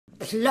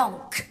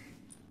plonk!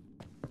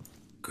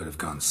 Could have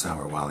gone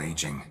sour while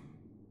aging.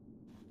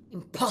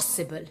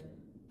 Impossible.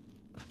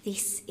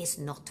 This is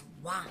not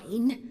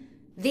wine.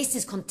 This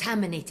is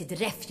contaminated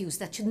refuse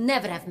that should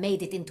never have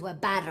made it into a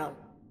barrel.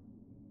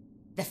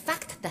 The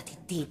fact that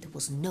it did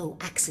was no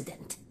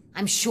accident,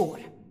 I'm sure.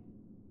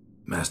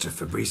 Master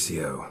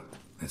Fabricio.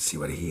 Let's see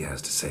what he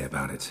has to say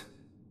about it.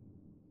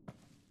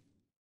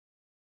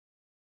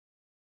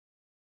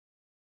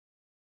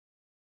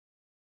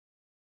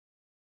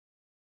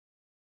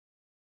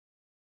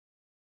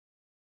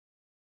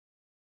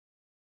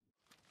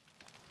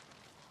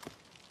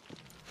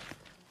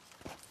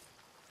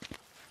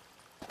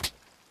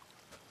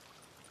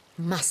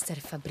 Master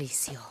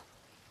Fabricio,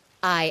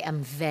 I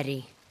am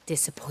very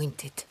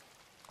disappointed.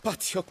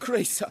 But, Your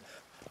Grace,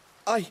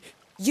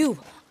 You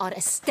are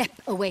a step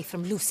away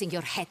from losing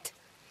your head.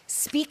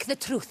 Speak the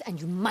truth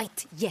and you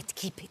might yet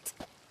keep it.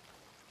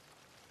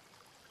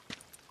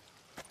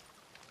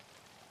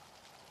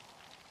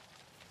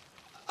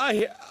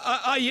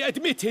 I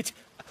admit it.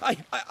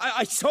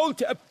 I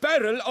sold a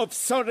barrel of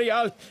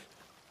Sorial.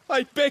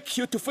 I beg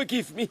you to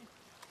forgive me.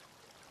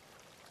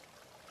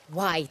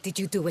 Why did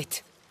you do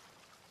it?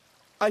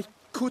 I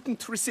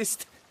couldn't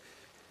resist.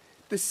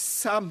 The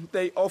sum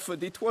they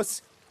offered, it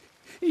was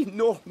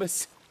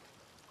enormous.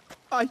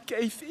 I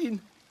gave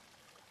in.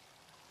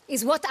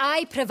 Is what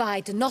I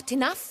provide not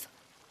enough?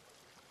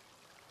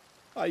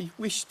 I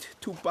wished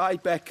to buy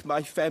back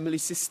my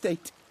family's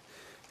estate.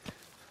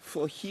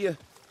 For here,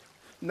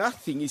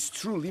 nothing is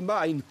truly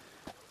mine.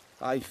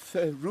 I've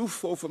a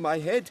roof over my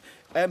head,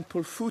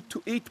 ample food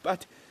to eat,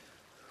 but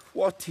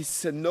what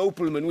is a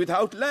nobleman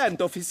without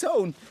land of his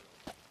own?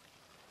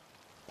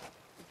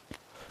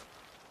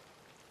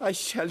 I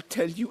shall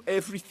tell you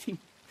everything,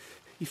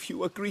 if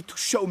you agree to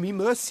show me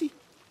mercy.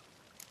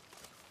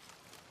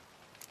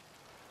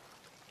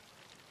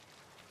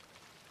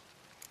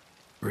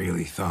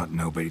 Really thought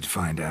nobody'd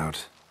find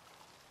out.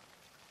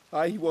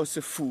 I was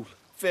a fool,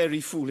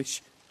 very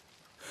foolish.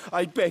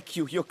 I beg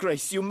you, Your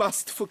Grace, you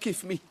must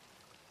forgive me.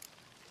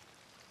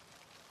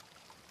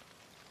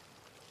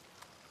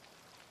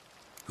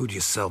 Who'd you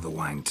sell the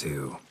wine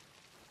to?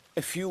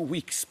 A few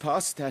weeks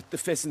past at the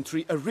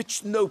pheasantry, a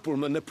rich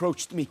nobleman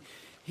approached me.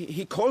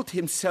 He called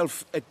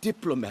himself a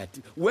diplomat,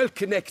 well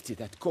connected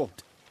at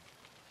court.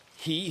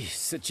 He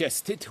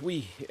suggested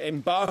we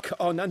embark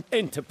on an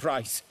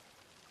enterprise.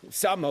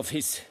 Some of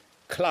his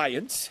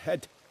clients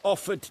had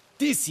offered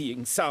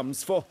dizzying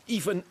sums for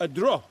even a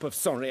drop of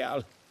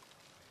Sonreal.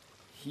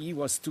 He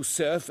was to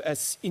serve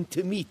as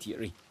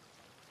intermediary.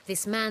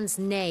 This man's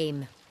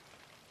name?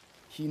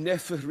 He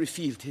never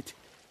revealed it.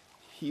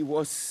 He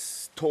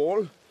was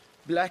tall,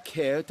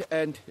 black-haired,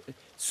 and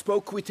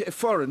spoke with a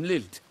foreign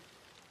lilt.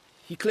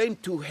 He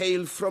claimed to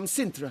hail from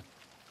Sintra.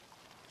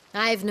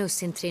 I've no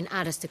Sintrin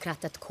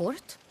aristocrat at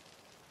court.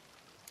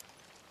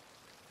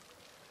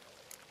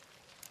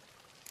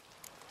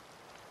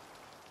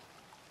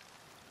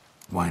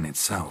 Wine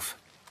itself.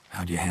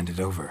 How'd you hand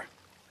it over?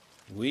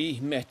 We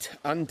met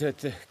under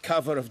the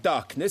cover of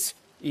darkness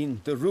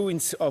in the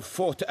ruins of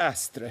Fort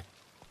Astre.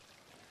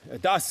 A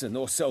dozen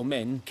or so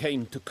men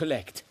came to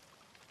collect.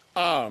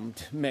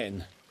 Armed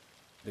men.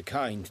 The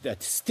kind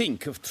that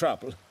stink of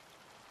trouble.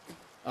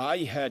 I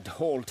had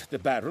hauled the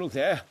barrel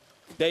there.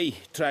 They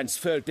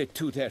transferred it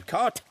to their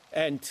cart,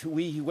 and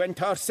we went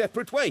our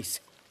separate ways.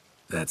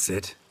 That's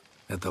it?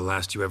 That the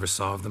last you ever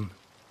saw of them?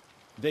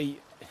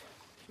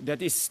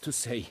 That is to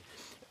say,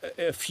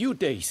 a few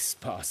days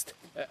passed.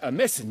 A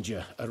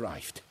messenger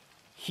arrived.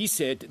 He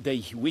said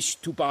they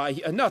wished to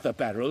buy another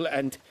barrel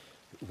and,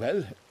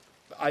 well,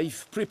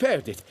 I've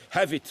prepared it.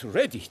 Have it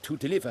ready to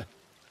deliver.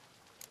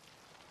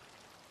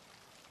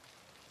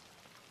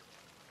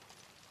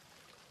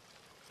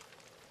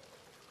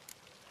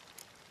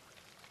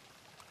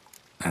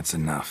 That's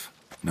enough.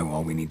 Know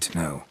all we need to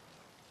know.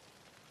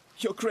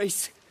 Your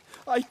Grace,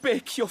 I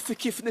beg your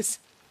forgiveness.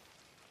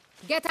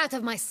 Get out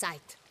of my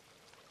sight.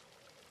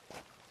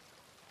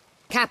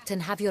 Captain,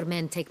 have your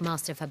men take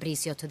Master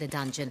Fabricio to the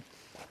dungeon.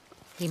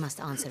 He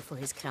must answer for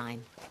his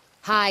crime.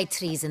 High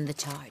treason the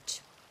charge.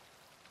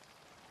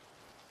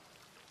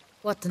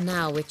 What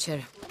now,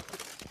 Witcher?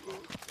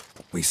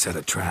 We set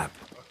a trap.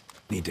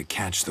 Need to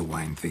catch the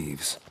wine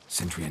thieves.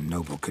 Sentry and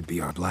Noble could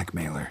be our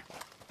blackmailer.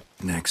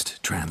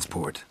 Next,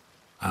 transport.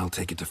 I'll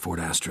take it to Fort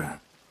Astra.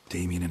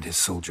 Damien and his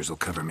soldiers will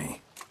cover me.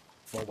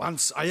 For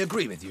once, I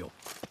agree with you.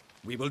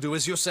 We will do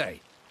as you say.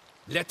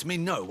 Let me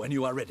know when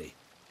you are ready.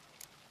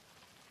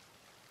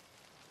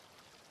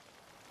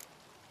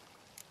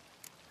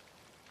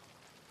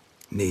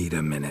 Need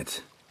a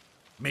minute.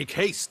 Make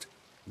haste.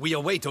 We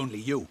await only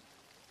you.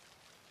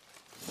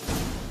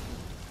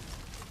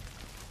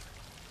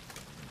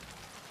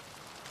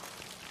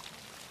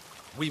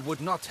 We would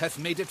not have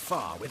made it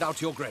far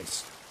without your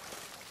grace.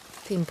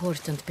 The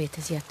important bit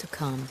is yet to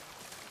come.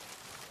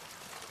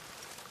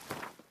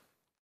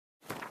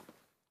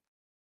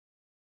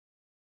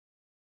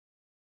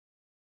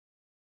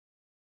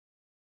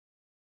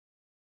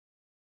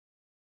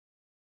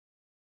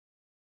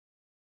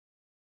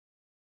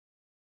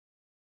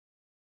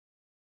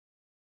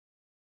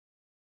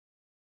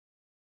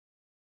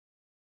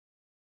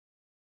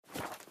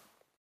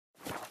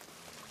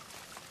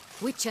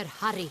 Witcher,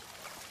 hurry.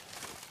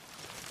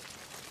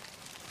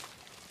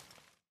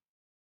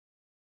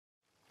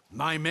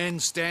 My men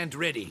stand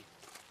ready.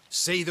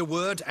 Say the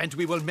word, and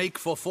we will make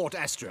for Fort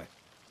Astra.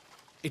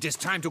 It is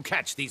time to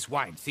catch these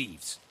wine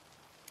thieves.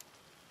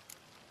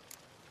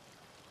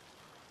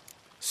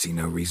 See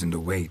no reason to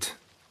wait.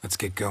 Let's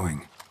get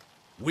going.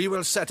 We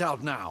will set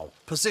out now.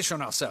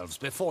 Position ourselves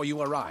before you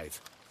arrive.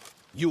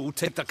 You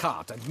take the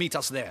cart and meet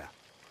us there.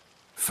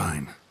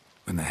 Fine.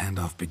 When the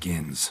handoff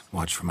begins,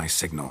 watch for my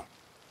signal.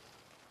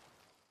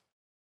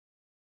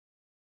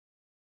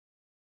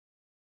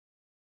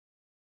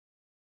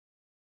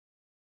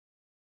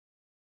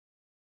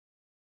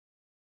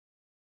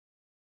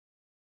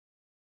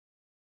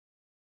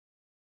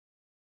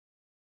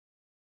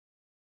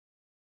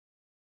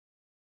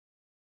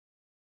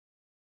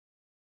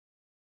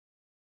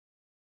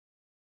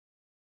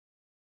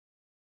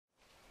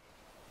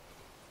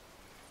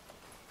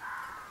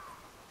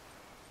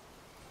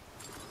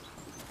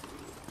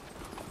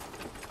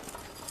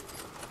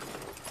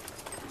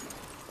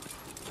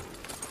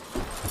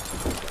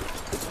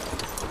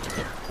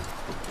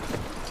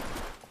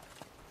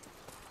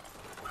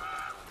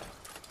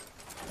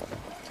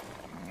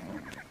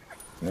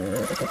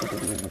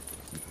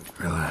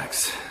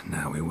 Relax.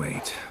 Now we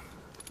wait.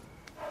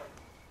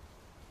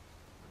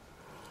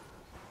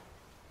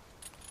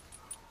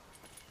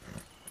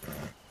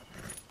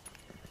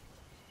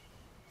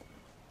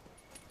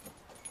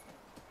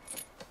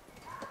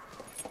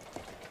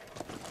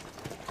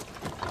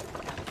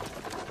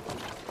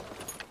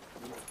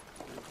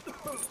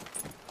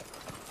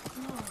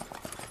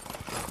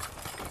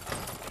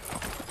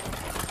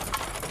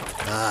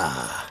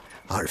 Ah,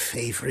 our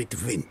favorite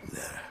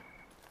vintner.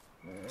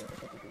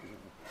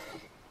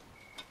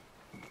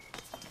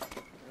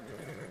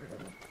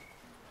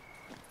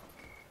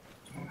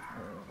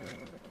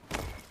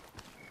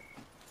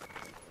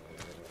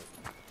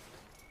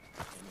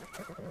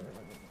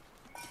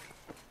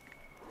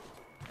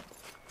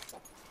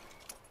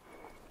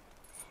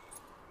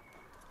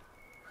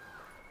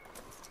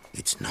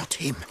 It's not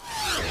him.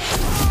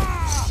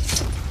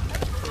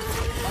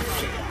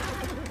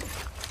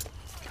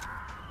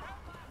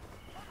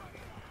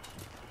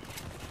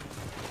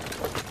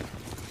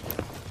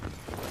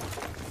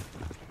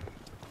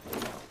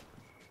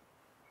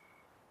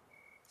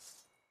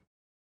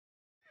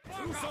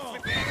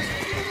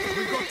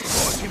 We've got to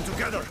force him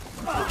together.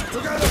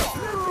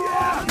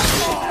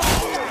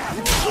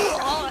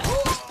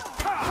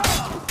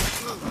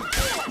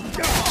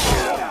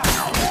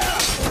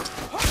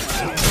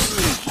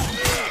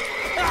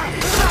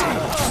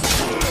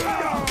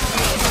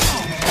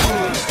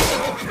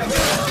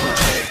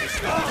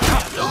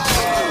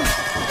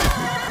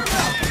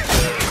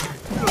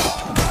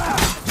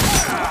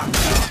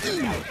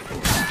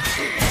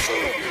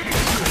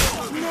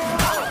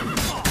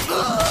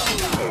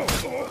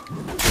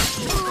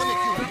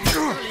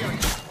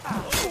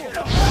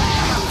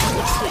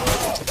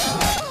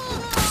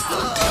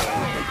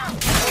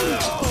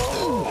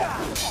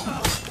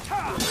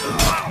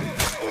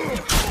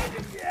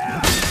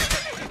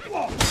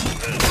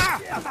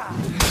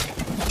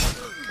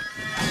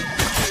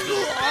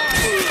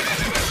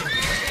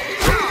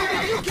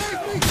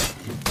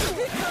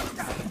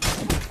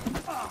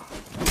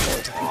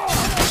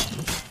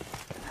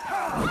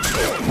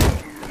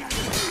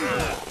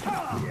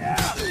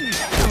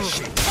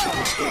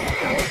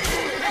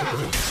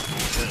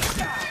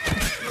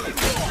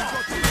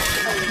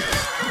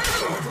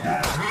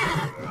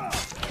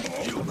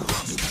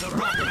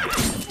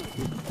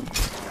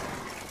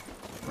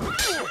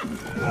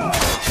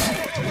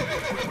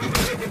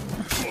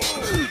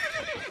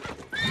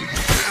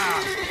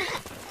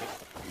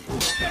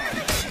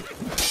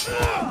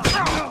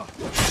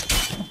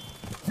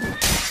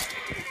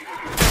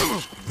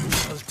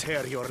 I'll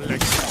tear your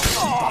legs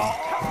off.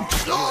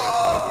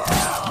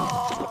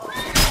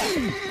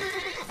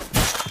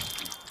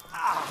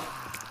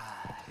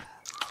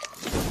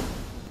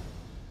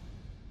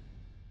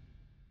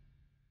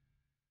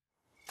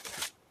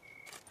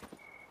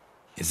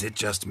 Is it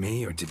just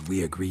me, or did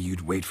we agree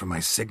you'd wait for my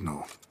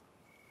signal?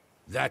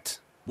 That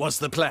was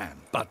the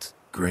plan, but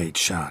Great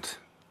shot.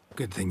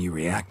 Good thing you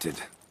reacted.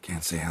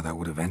 Can't say how that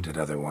would have ended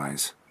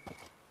otherwise.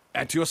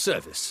 at your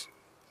service.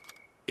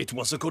 It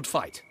was a good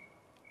fight.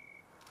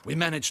 We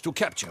managed to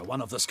capture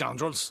one of the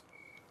scoundrels.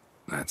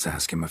 Let's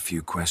ask him a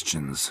few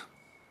questions.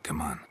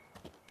 Come on.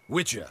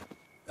 Witcher,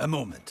 a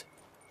moment.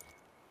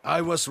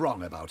 I was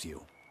wrong about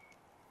you.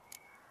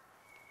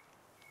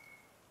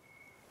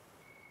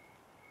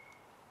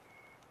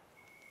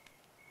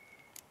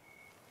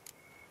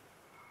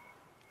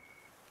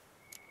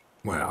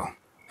 Well,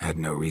 had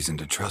no reason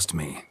to trust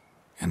me,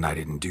 and I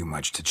didn't do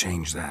much to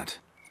change that.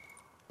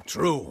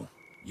 True,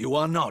 you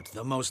are not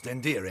the most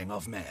endearing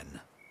of men.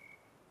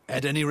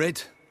 At any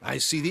rate, I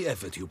see the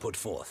effort you put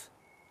forth,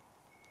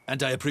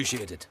 and I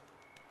appreciate it.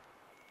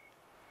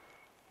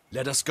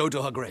 Let us go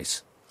to her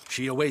grace.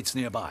 She awaits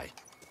nearby.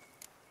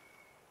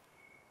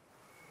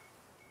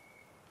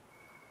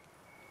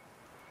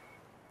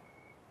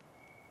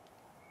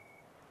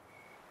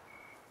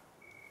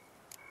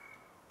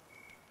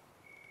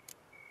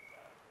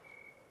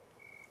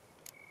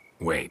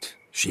 Wait,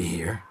 she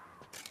here?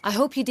 I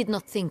hope you did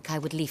not think I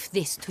would leave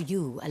this to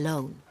you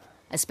alone,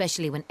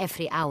 especially when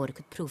every hour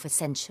could prove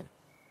essential.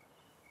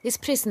 This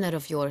prisoner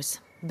of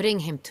yours, bring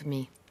him to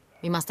me.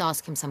 We must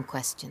ask him some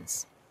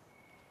questions.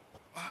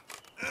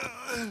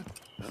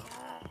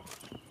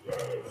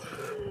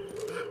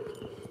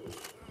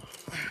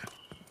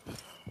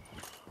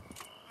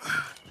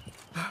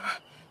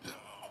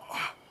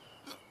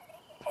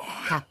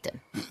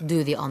 Captain,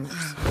 do the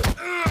honors.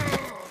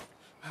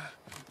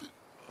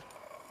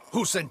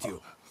 Who sent you?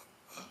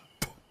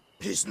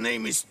 His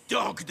name is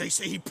Dog. They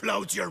say he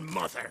plowed your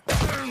mother.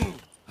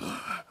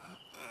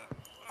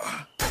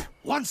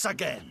 Once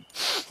again,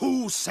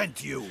 who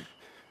sent you?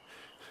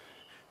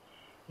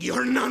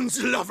 Your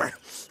nun's lover.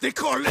 They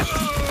call him...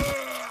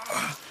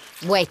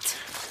 Wait.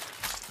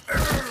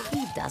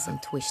 He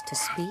doesn't wish to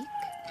speak.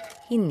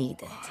 He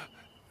needn't.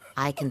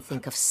 I can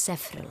think of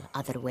several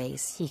other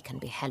ways he can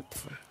be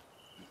helpful.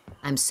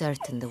 I'm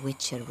certain the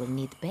Witcher will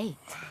need bait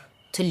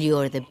to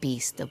lure the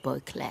beast of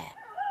Beauclair.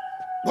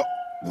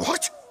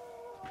 What?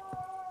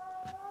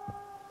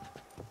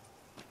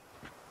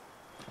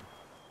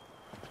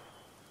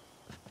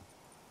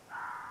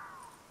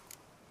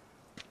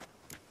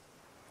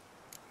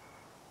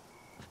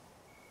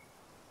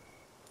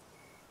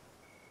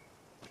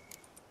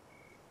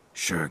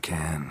 Sure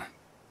can.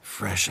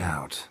 Fresh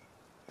out.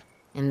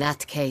 In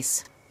that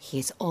case, he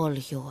is all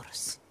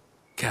yours.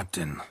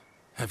 Captain,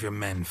 have your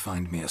men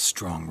find me a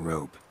strong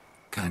rope.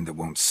 Kind that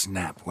won't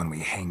snap when we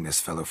hang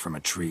this fellow from a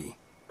tree.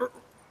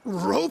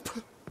 Rope?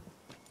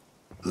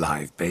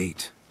 Live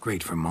bait.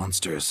 Great for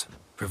monsters,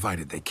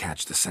 provided they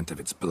catch the scent of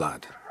its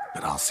blood.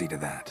 But I'll see to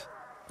that.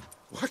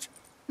 What?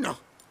 No.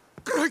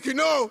 Crikey,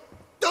 no!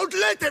 Don't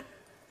let him!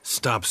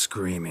 Stop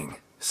screaming.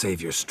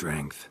 Save your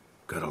strength.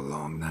 Got a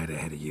long night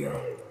ahead of you.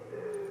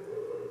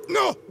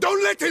 No!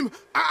 Don't let him!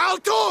 I'll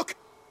talk!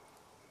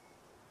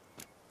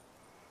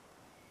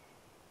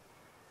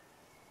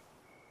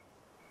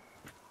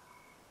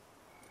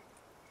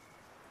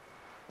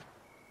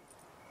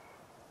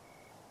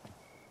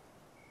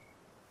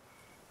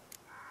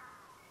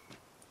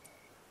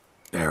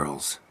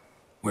 Barrels.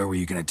 Where were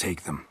you gonna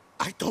take them?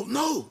 I don't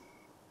know.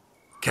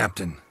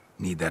 Captain,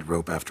 need that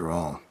rope after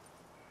all.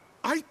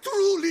 I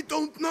truly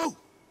don't know.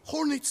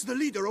 Hornet's the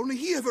leader, only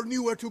he ever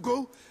knew where to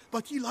go.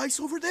 But he lies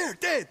over there,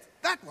 dead.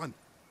 That one.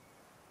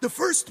 The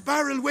first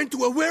barrel went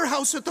to a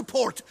warehouse at the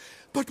port.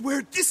 But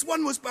where this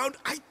one was bound,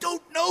 I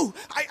don't know.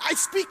 I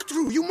speak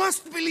true. You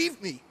must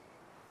believe me.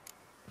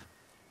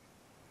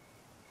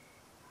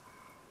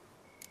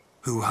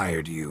 Who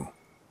hired you?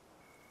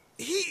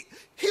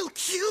 He'll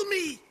kill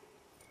me.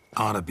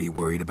 Ought to be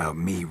worried about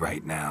me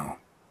right now.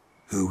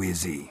 Who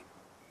is he?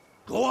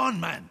 Go on,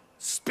 man.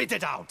 Spit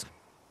it out.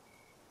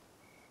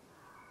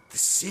 The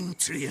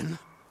Centurion.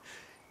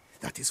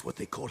 That is what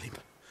they call him.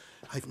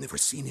 I've never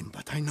seen him,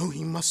 but I know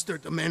he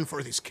mustered the men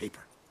for this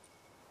caper.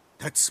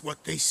 That's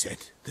what they said,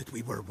 that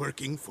we were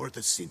working for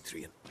the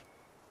Centurion.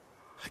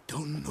 I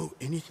don't know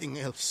anything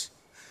else.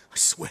 I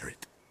swear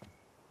it.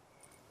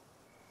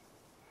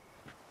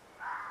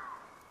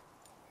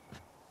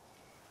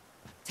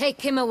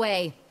 Take him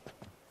away.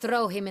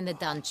 Throw him in the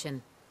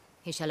dungeon.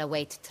 He shall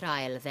await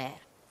trial there.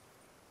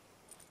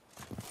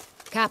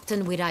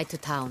 Captain, we ride to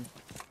town.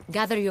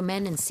 Gather your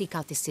men and seek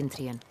out the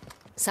Centurion.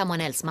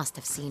 Someone else must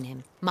have seen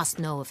him, must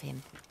know of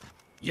him.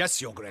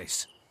 Yes, Your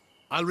Grace.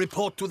 I'll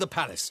report to the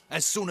palace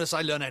as soon as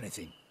I learn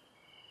anything.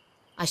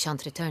 I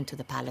shan't return to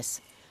the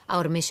palace.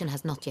 Our mission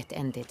has not yet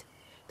ended.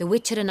 The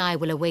Witcher and I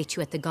will await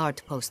you at the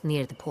guard post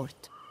near the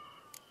port.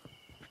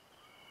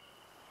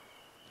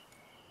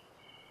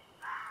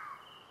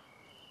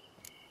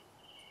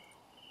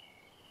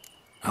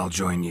 I'll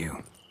join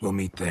you. We'll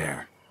meet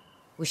there.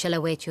 We shall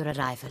await your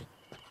arrival.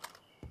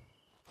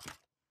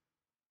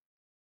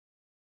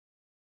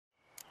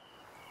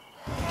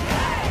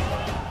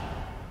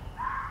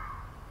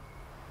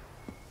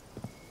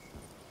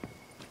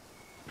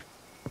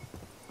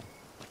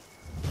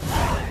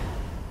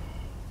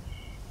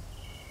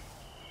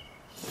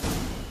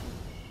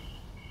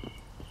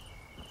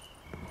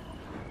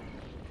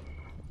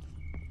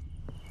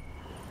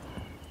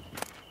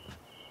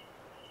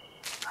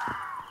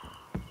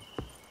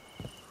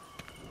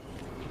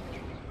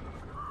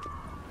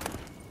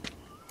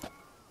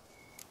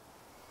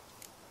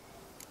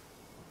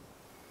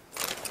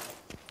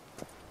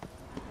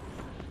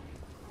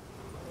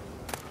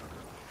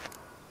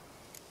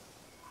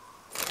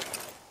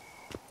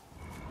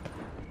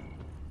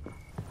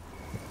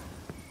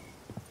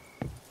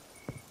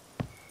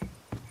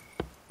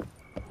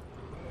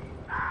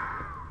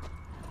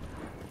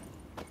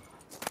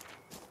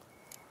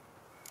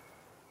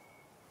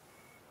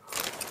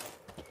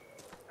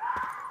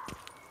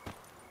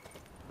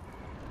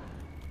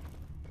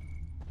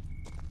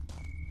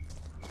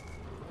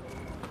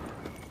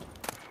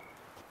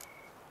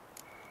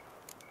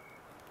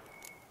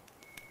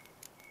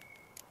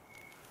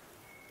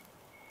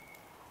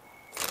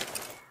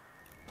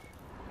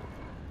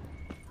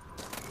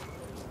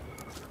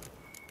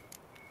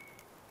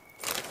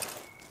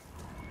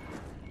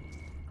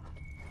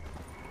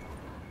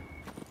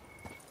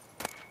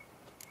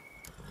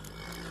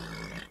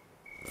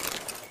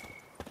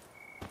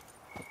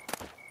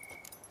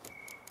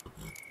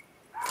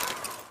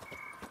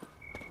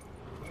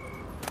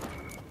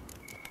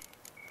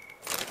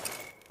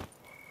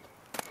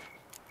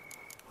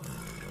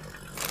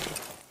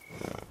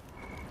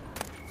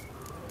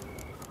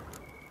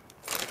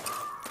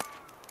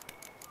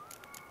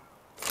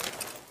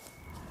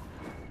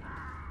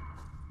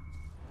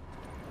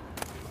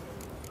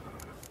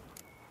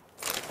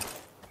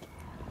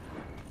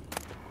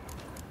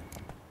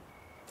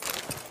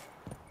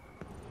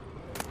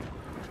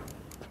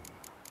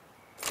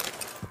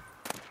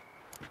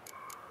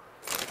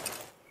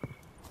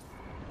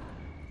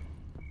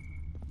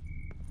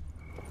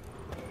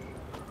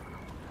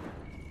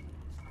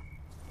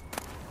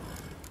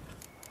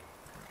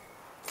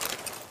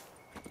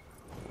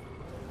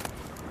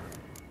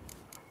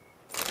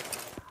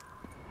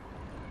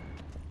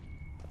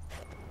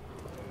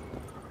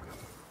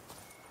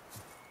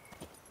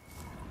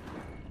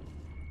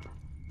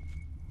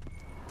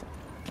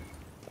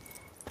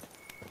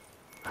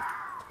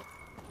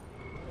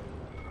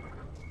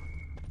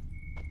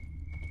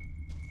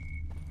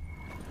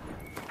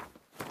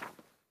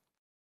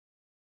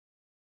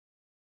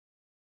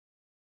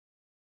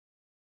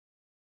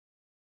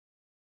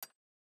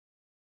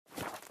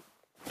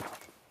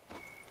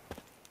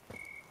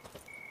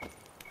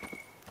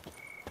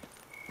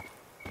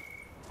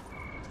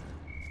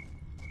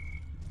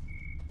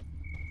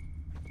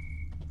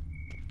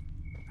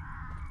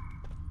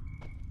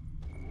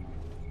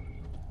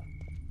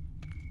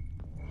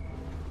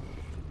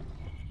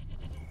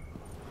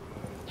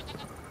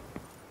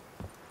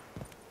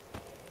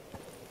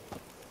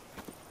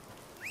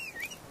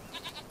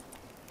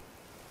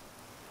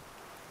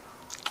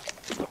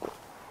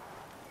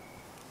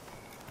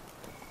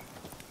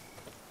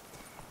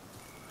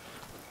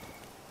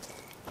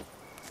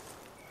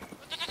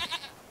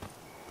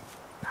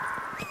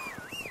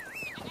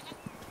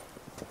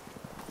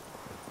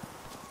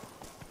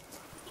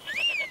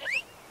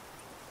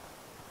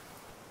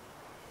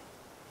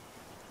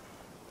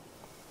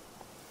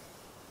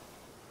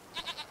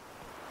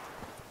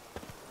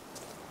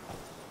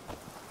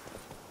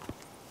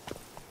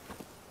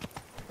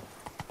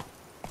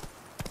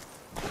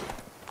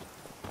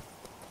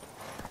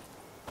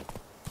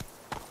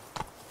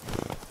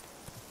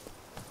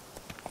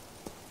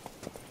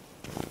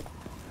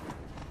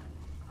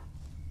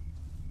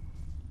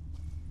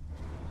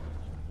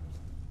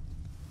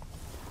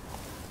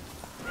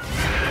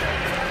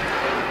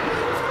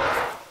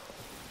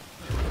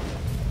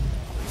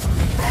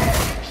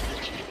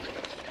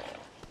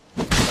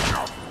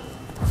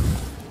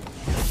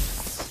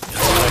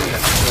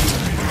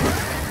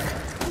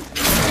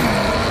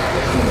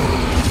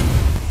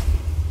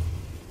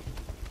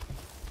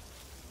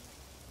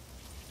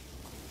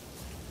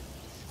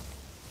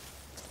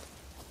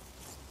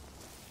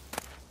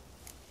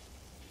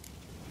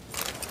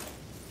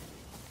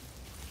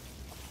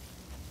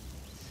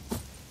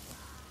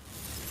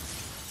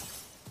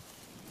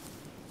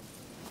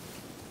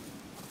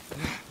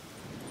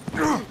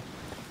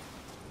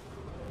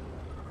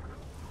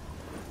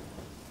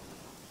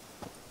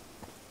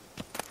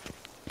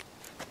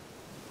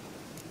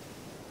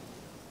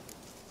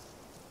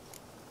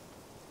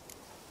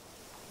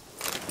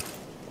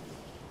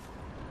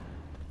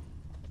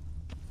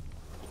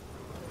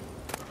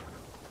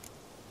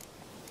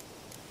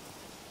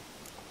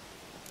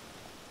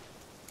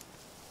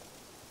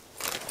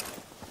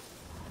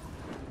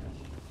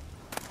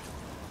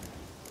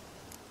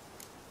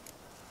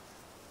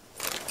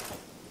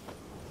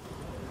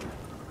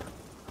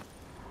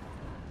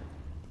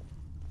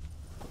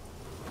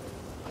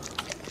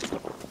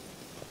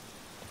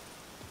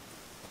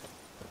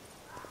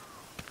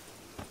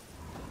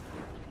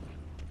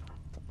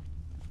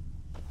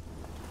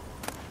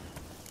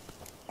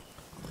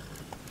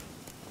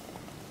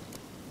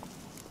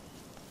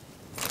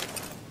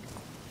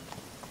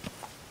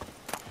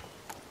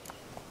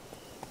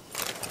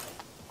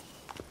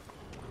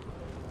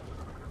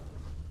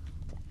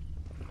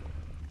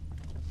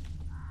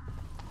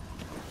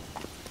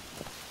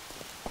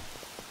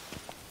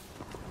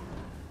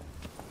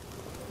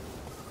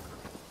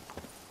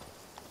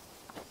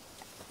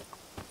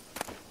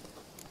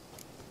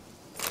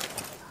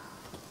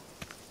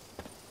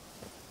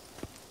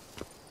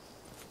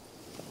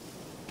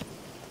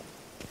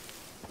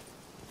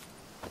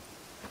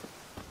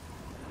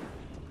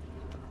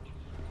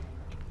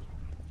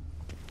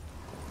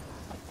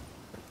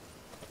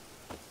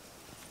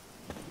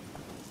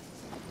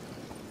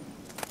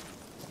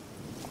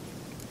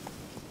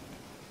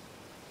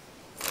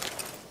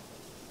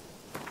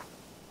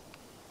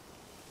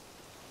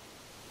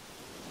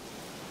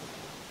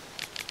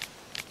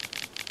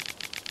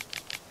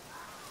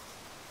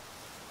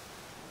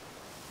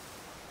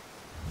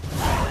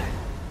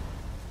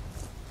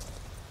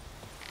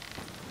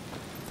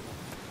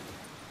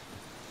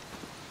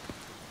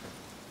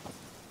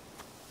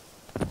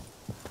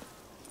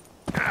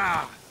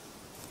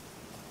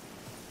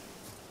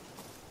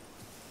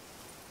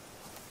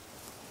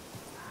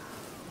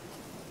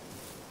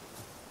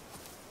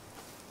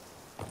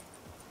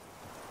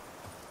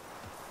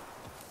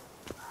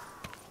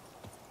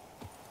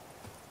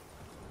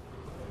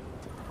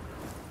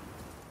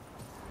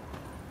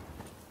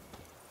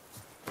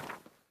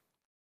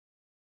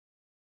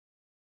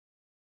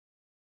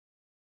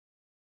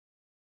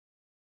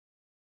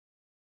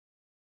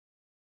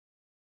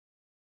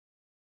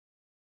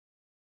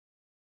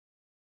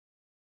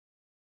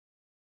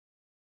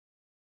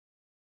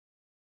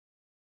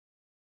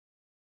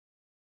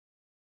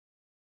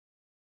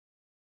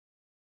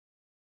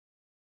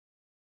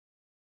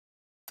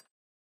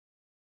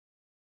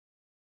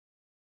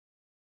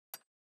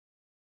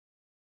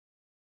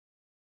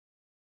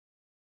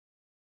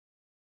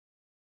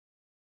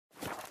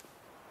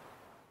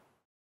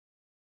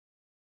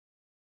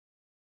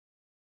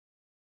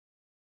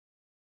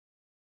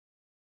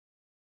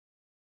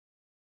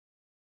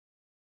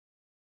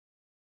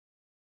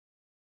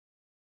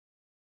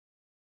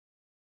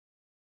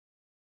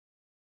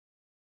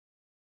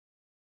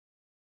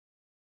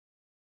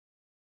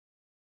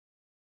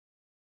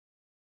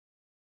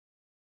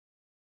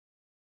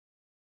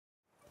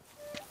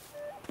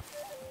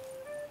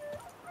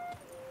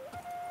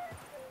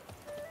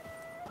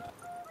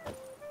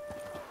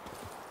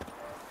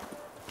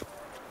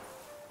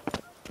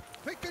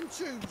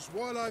 Choose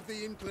while I've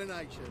the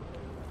inclination.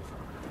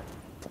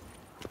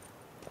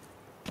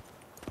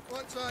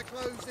 Once I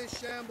close this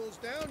shambles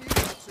down, you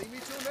won't see me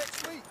till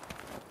next week.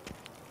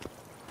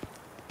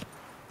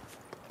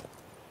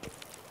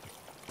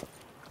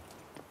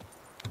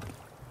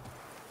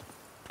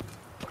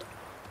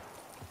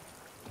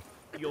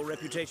 Your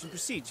reputation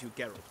precedes you,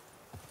 Geralt.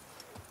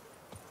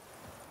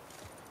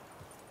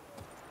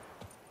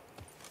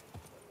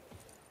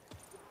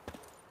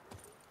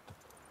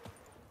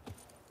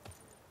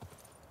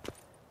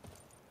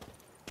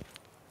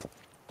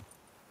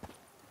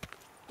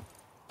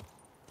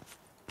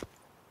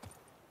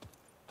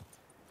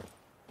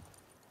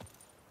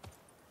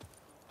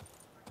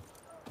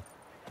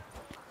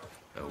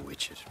 Oh,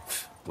 Witcher.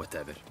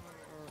 Whatever.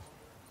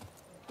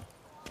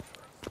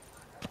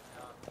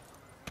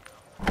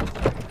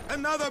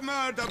 Another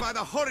murder by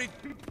the horrid...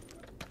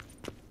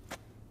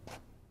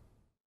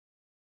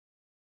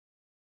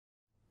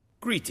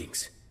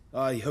 Greetings.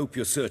 I hope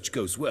your search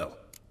goes well.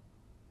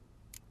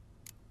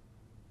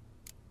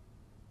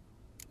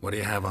 What do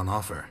you have on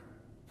offer?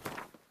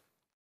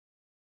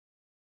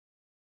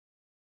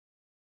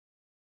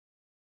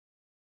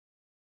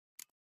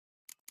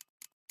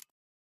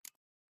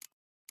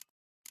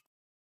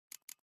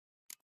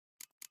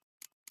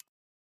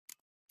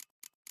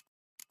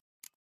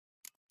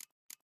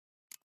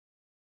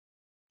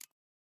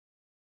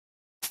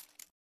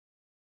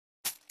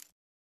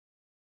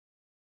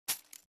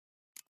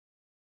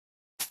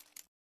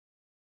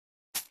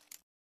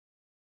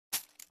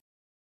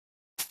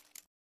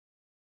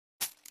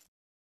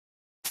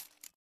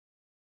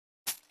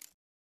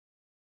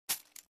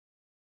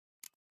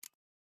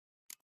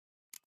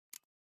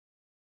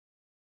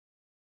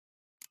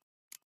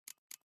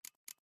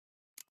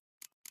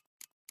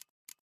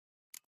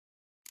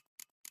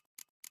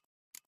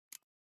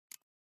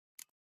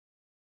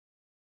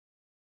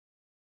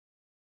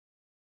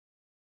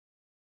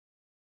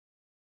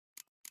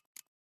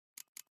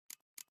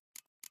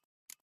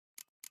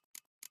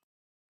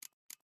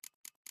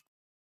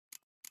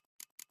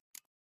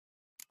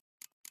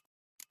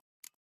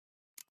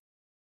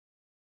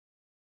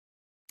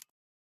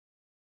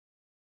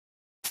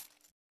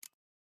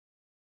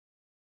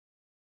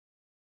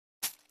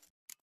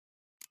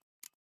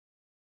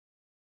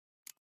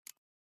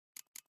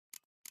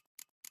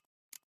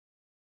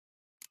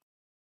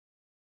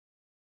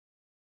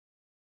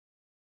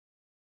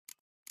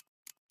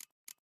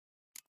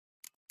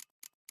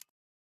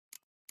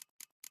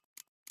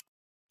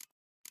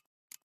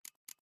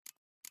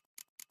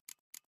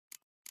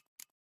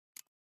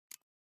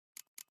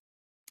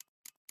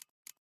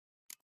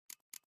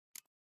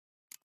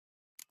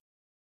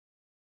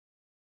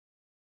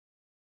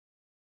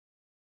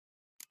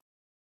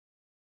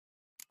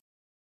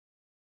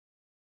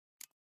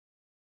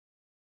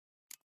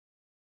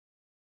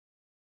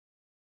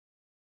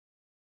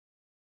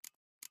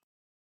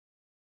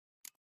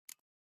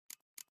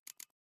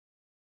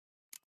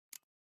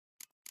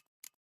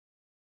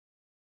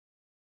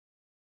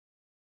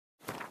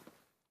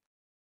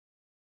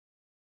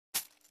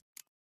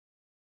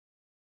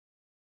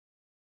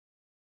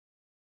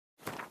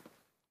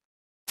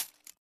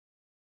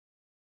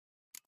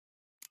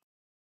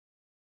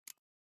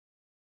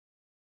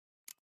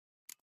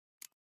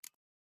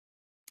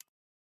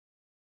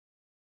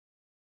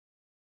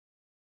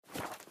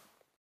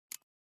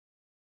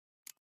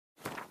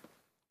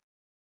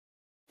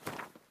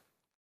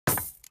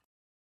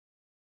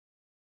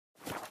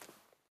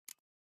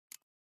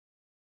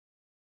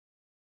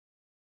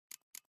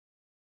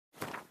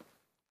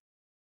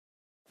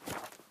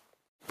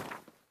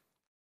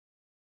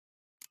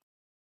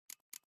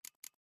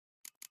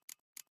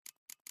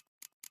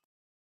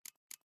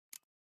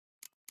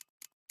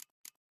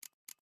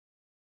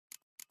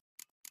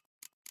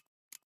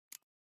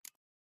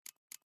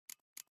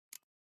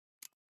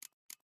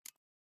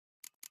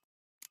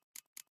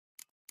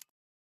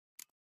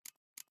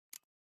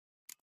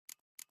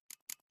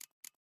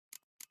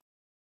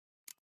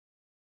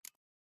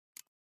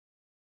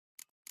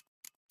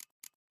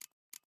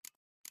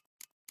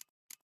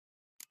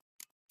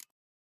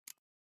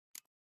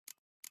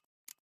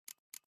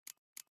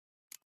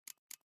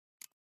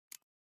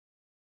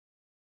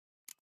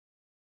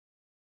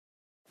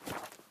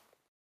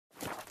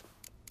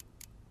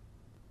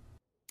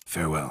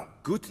 Farewell.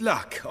 Good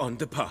luck on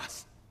the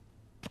path.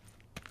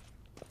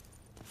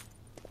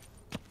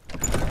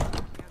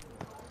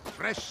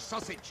 Fresh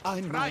sausage.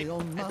 I'm my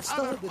own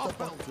master other with a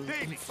offal bottle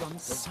daily. in front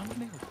of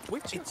me.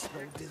 It's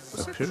no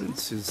desire.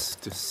 Appearances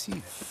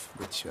deceive,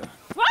 Witcher.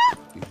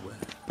 Beware.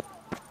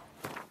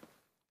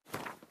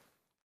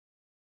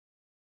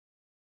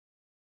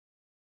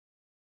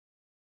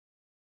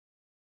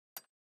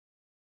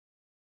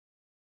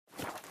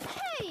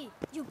 Hey,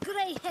 you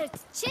grey-haired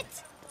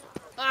chit!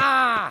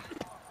 Ah!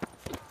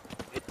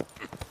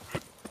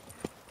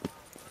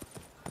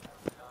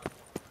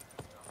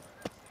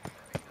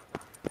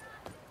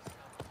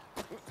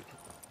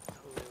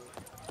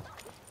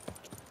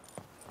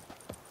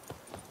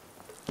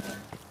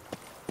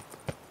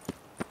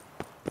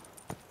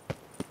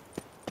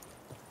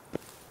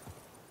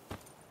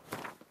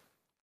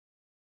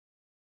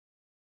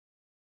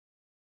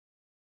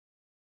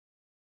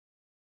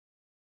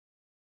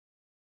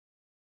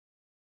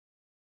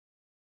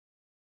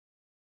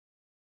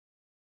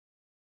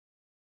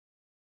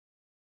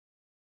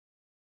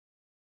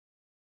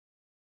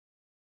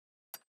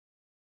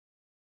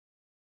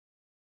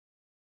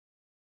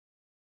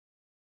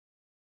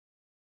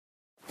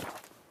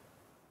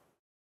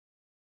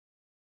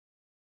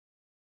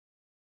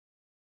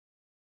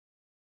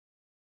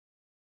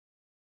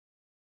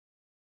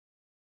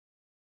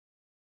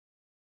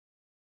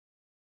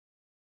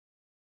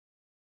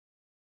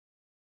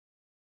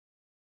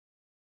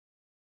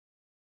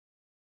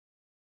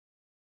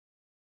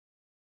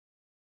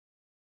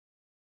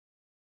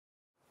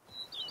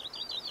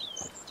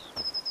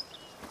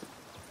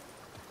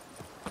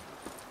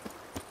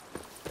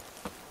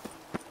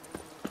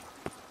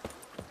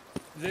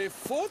 They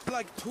fought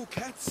like two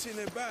cats in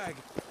a bag,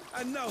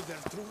 and now they're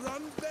to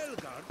run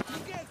Belgard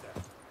together.